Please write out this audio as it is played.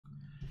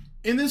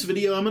In this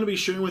video, I'm going to be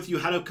sharing with you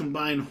how to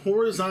combine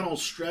horizontal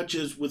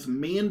stretches with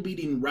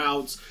man-beating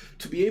routes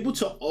to be able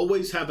to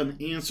always have an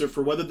answer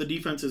for whether the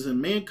defense is in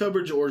man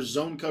coverage or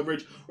zone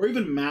coverage or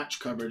even match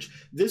coverage.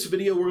 This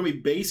video, we're going to be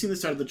basing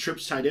this out of the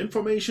trips tight end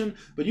formation,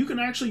 but you can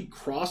actually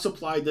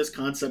cross-apply this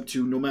concept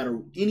to no matter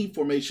any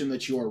formation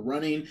that you are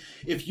running.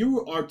 If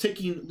you are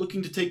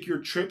looking to take your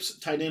trips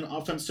tight end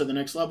offense to the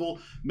next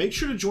level, make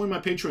sure to join my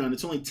Patreon.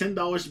 It's only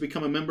 $10 to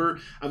become a member.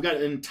 I've got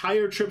an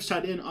entire trips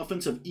tight end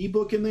offensive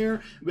ebook in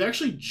there. We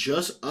actually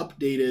just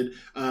updated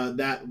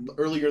that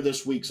earlier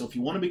this week. So if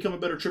you want to become a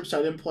better trips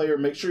tight end player,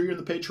 make sure you're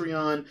in the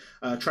Patreon.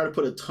 Try to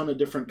put a ton of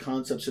different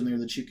concepts in there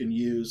that you can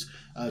use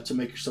to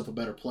make yourself a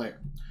better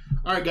player.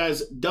 All right,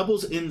 guys,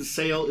 doubles in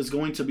sale is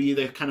going to be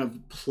the kind of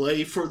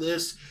play for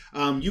this.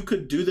 You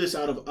could do this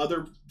out of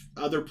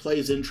other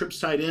plays in trips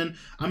tight end.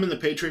 I'm in the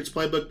Patriots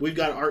playbook. We've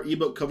got our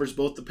ebook covers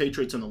both the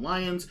Patriots and the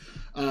Lions.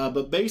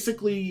 But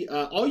basically,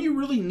 all you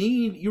really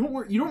need, you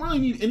don't really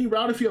need any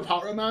route if you have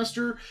Hot Route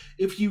Master.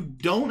 If you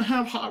don't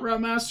have Hot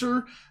Route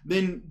Master,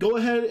 then go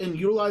ahead and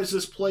utilize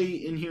this play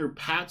in here,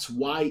 Pat's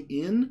Y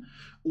in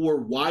or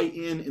Y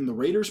in the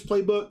Raiders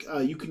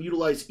playbook. You can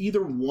utilize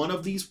either one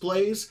of these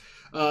plays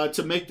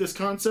to make this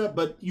concept,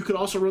 but you could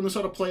also run this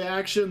out of play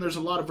action. There's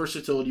a lot of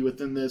versatility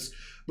within this,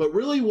 but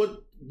really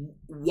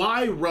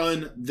why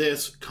run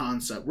this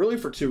concept? Really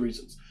for two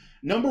reasons.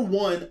 Number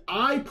one,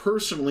 I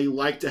personally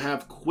like to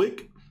have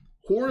quick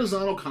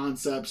horizontal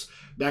concepts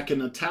that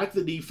can attack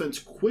the defense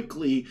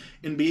quickly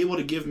and be able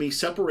to give me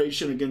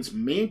separation against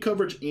man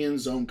coverage and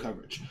zone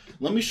coverage.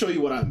 Let me show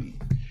you what I mean.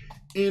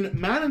 In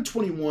Madden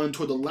 21,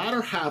 toward the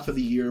latter half of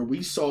the year,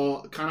 we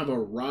saw kind of a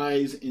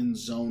rise in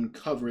zone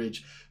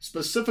coverage,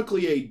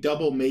 specifically a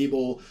double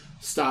Mabel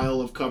style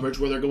of coverage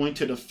where they're going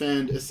to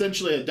defend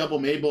essentially a double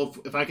Mabel.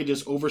 If I could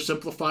just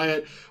oversimplify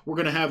it, we're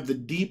going to have the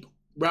deep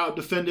route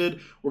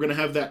defended, we're going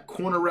to have that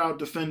corner route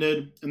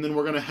defended, and then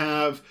we're going to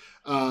have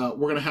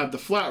the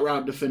flat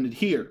route defended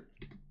here.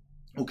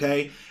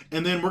 Okay,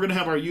 and then we're going to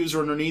have our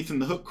user underneath in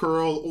the hook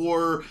curl,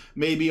 or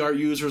maybe our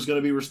user is going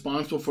to be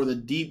responsible for the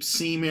deep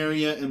seam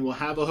area and we'll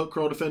have a hook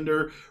curl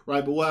defender,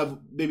 right? But we'll have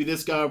maybe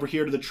this guy over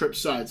here to the trip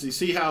side. So you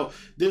see how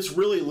this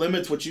really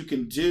limits what you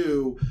can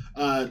do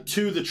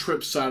to the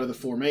trip side of the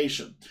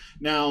formation.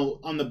 Now,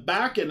 on the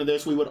back end of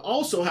this, we would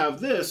also have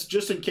this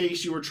just in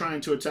case you were trying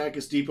to attack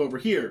us deep over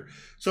here.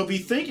 So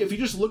if you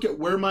just look at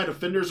where my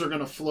defenders are going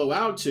to flow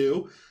out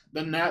to,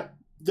 then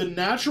the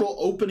natural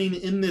opening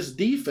in this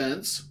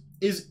defense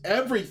is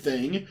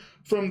everything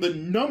from the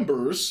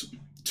numbers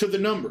to the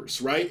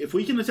numbers, right? If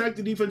we can attack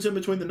the defense in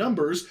between the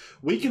numbers,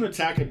 we can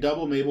attack a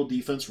double Mabel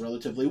defense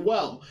relatively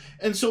well.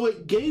 And so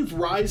it gave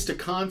rise to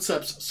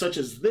concepts such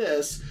as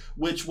this,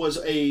 which was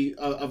a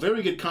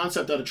very good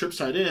concept out of trips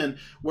tight end,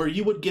 where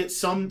you would get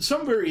some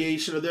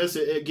variation of this.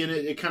 Again,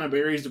 it kind of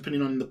varies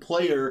depending on the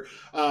player,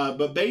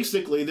 but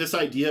basically this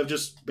idea of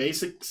just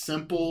basic,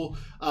 simple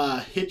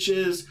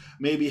hitches,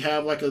 maybe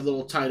have like a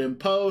little tight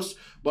end post,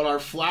 but our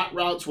flat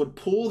routes would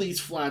pull these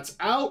flats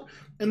out,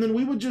 and then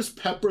we would just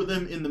pepper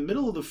them in the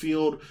middle of the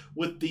field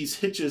with these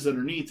hitches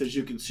underneath, as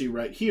you can see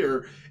right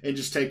here, and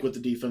just take what the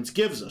defense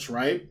gives us,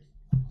 right?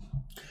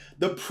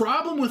 The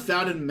problem with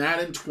that in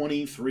Madden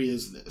 23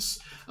 is this.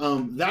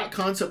 That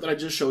concept that I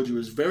just showed you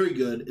is very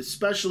good,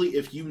 especially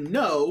if you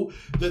know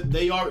that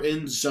they are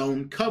in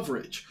zone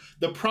coverage.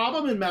 The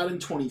problem in Madden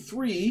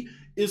 23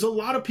 is a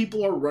lot of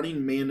people are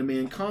running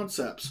man-to-man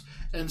concepts.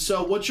 And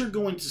so what you're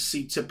going to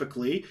see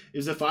typically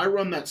is if I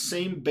run that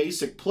same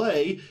basic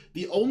play,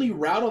 the only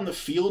route on the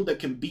field that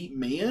can beat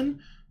man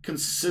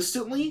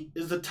consistently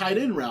is the tight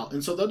end route.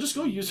 And so they'll just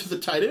go use the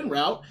tight end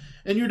route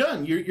and you're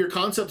done. Your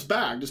concept's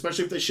bagged,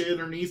 especially if they shade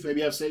underneath,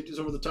 maybe have safeties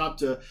over the top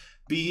to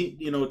be,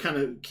 kind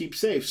of keep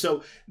safe.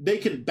 So they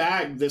can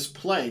bag this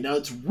play. Now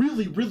it's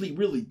really, really,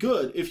 really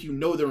good if you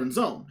know they're in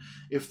zone.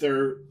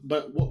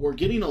 But what we're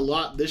getting a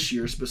lot this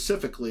year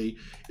specifically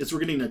is we're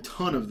getting a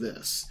ton of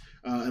this.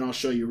 And I'll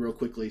show you real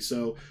quickly.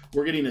 So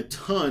we're getting a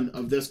ton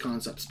of this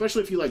concept,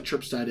 especially if you like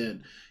trips tight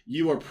end.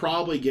 You are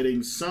probably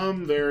getting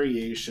some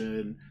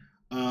variation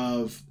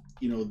of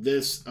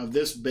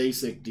this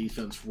basic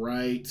defense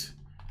right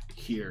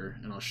here,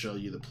 and I'll show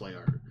you the play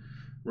art,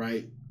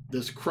 right?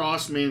 This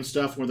cross man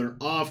stuff where they're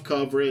off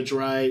coverage,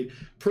 right?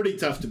 Pretty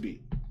tough to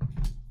beat.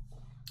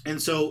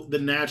 And so the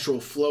natural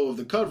flow of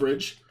the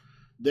coverage,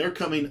 they're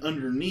coming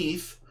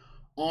underneath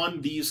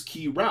on these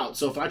key routes.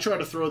 So if I try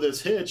to throw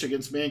this hitch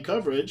against man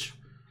coverage,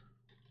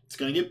 it's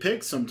going to get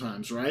picked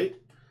sometimes, right?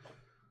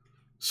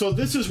 So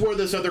this is where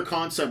this other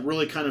concept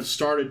really kind of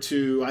started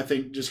to, I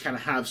think, just kind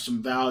of have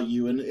some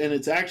value. And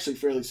it's actually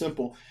fairly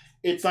simple.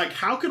 It's like,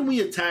 how can we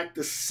attack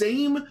the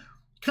same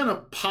kind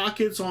of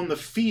pockets on the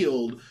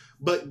field,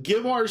 but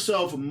give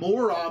ourselves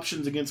more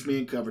options against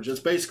man coverage? That's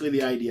basically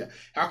the idea.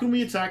 How can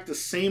we attack the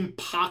same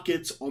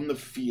pockets on the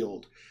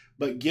field,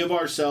 but give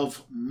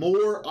ourselves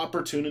more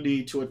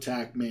opportunity to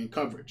attack man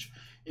coverage?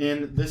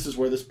 And this is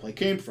where this play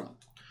came from.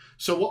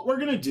 So what we're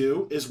going to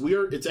do is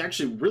it's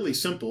actually really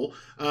simple.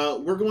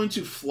 We're going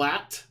to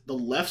flat the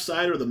left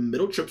side or the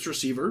middle trips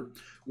receiver.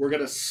 We're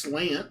going to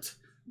slant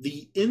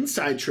the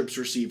inside trips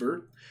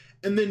receiver,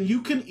 and then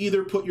you can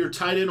either put your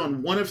tight end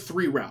on one of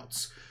three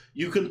routes.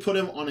 You can put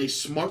him on a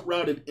smart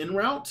route and in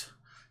route,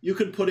 you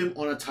can put him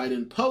on a tight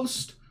end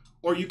post,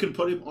 or you can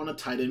put him on a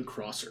tight end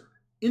crosser.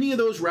 Any of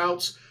those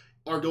routes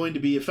are going to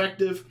be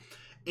effective,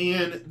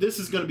 and this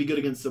is going to be good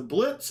against the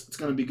blitz. It's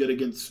going to be good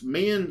against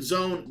man,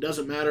 zone,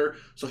 doesn't matter.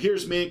 So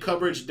here's man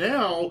coverage.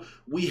 Now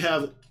we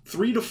have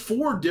 3 to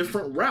 4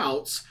 different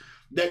routes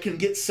that can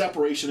get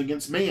separation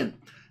against man.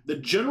 The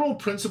general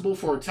principle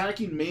for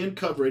attacking man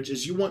coverage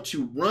is you want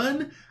to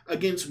run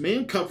against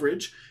man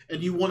coverage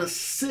and you want to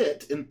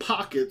sit in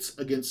pockets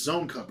against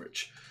zone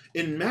coverage.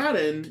 In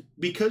Madden,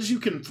 because you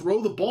can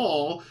throw the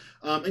ball,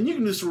 and you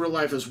can do this in real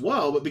life as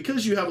well, but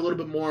because you have a little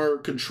bit more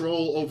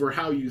control over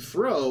how you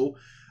throw,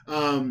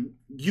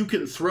 you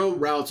can throw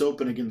routes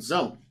open against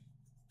zone.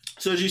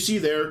 So as you see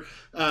there,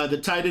 the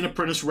tight end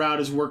apprentice route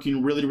is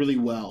working really, really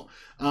well.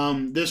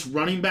 This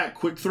running back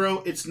quick throw,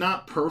 it's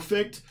not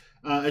perfect,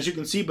 as you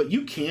can see, but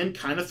you can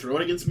kind of throw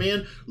it against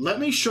man. Let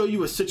me show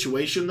you a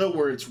situation, though,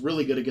 where it's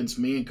really good against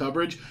man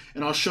coverage,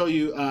 and I'll show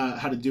you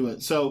how to do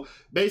it. So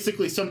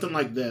basically something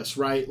like this,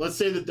 right? Let's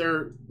say that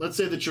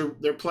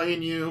they're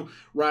playing you,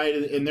 right,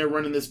 and they're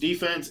running this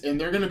defense, and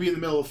they're going to be in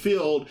the middle of the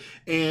field,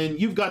 and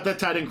you've got that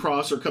tight end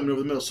crosser coming over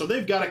the middle. So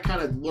they've got to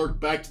kind of lurk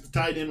back to the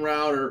tight end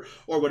route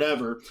or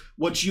whatever.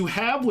 What you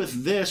have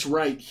with this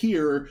right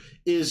here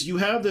is you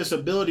have this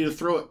ability to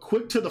throw it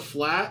quick to the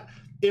flat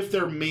if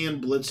they're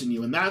man blitzing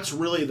you. And that's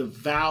really the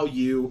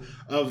value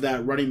of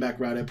that running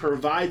back route. It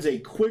provides a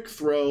quick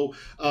throw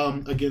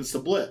against the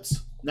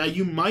blitz. Now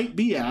you might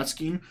be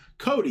asking,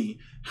 Cody,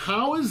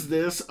 how is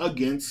this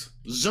against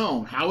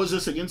zone? How is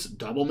this against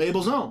double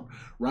Mabel zone,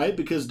 right?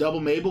 Because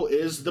double Mabel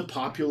is the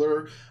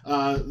popular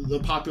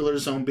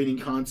zone beating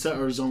concept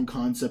or zone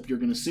concept you're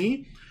going to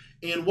see.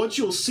 And what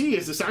you'll see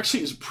is this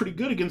actually is pretty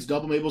good against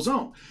double Mabel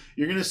zone.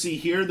 You're going to see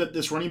here that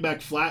this running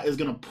back flat is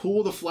going to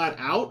pull the flat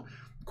out.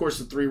 Of course,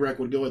 the 3-rec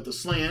would go at the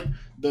slant.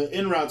 The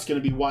in route's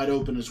going to be wide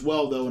open as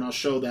well, though, and I'll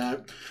show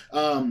that.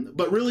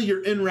 But really,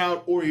 your in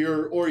route or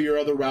your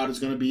other route is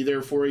going to be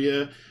there for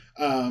you.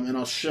 And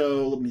I'll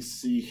show. Let me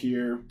see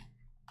here.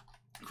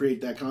 Create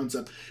that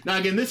concept. Now,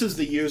 again, this is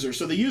the user,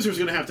 so the user is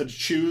going to have to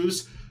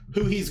choose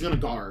who he's going to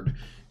guard.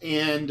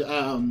 And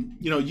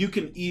you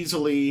can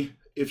easily,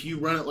 if you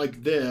run it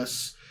like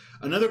this.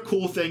 Another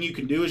cool thing you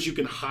can do is you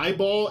can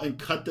highball and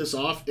cut this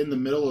off in the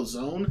middle of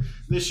zone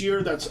this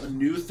year. That's a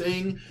new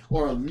thing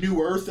or a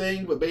newer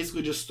thing, but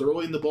basically just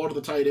throwing the ball to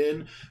the tight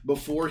end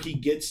before he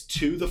gets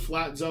to the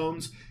flat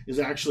zones is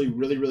actually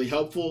really, really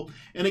helpful.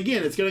 And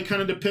again, it's going to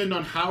kind of depend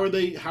on how are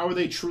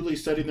they truly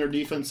setting their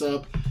defense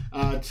up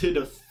to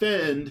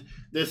defend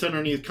this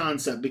underneath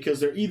concept, because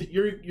they're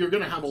you're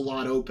going to have a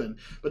lot open,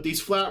 but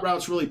these flat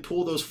routes really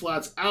pull those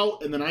flats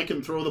out, and then I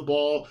can throw the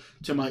ball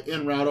to my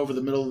in route over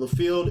the middle of the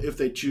field if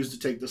they choose to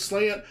take the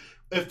slant.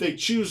 If they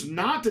choose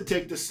not to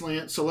take the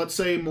slant, so let's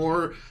say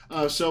more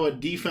so a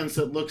defense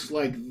that looks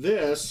like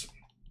this,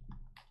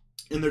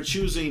 and they're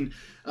choosing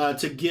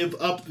to give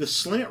up the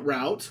slant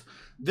route,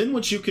 then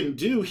what you can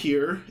do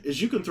here is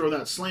you can throw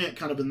that slant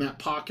kind of in that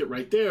pocket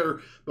right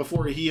there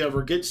before he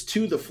ever gets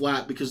to the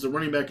flat, because the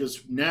running back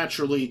is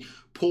naturally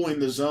pulling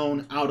the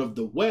zone out of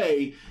the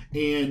way,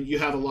 and you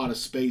have a lot of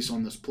space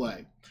on this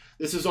play.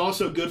 This is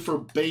also good for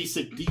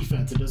basic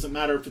defense. It doesn't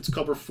matter if it's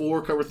cover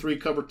 4, cover 3,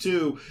 cover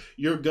 2.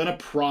 You're going to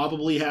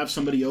probably have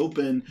somebody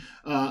open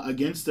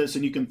against this,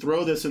 and you can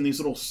throw this in these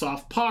little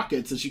soft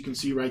pockets, as you can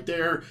see right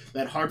there.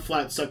 That hard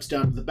flat sucks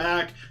down to the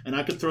back, and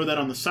I could throw that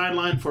on the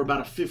sideline for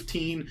about a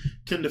 10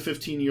 to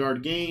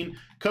 15-yard gain.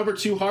 Cover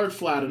 2 hard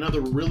flat, another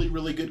really,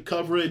 really good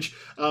coverage.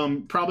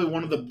 Probably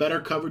one of the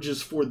better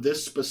coverages for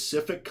this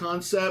specific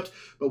concept.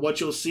 But what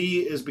you'll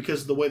see is,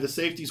 because of the way the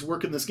safeties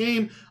work in this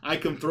game, I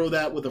can throw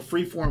that with a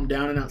free form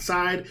down and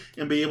outside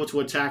and be able to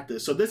attack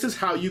this. So this is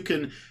how you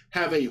can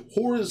have a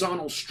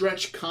horizontal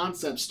stretch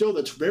concept still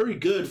that's very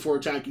good for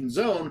attacking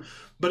zone,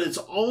 but it's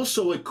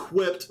also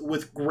equipped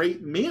with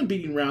great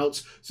man-beating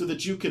routes so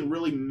that you can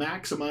really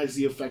maximize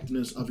the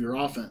effectiveness of your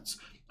offense.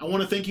 I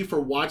want to thank you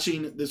for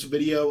watching this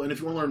video, and if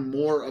you want to learn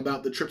more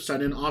about the trips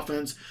tight end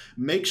offense,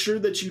 make sure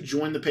that you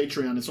join the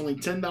Patreon. It's only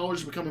 $10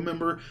 to become a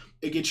member.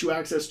 It gets you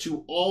access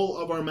to all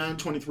of our Madden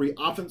 23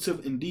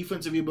 offensive and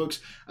defensive ebooks,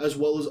 as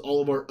well as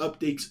all of our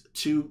updates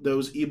to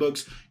those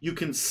ebooks. You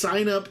can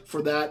sign up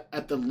for that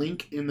at the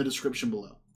link in the description below.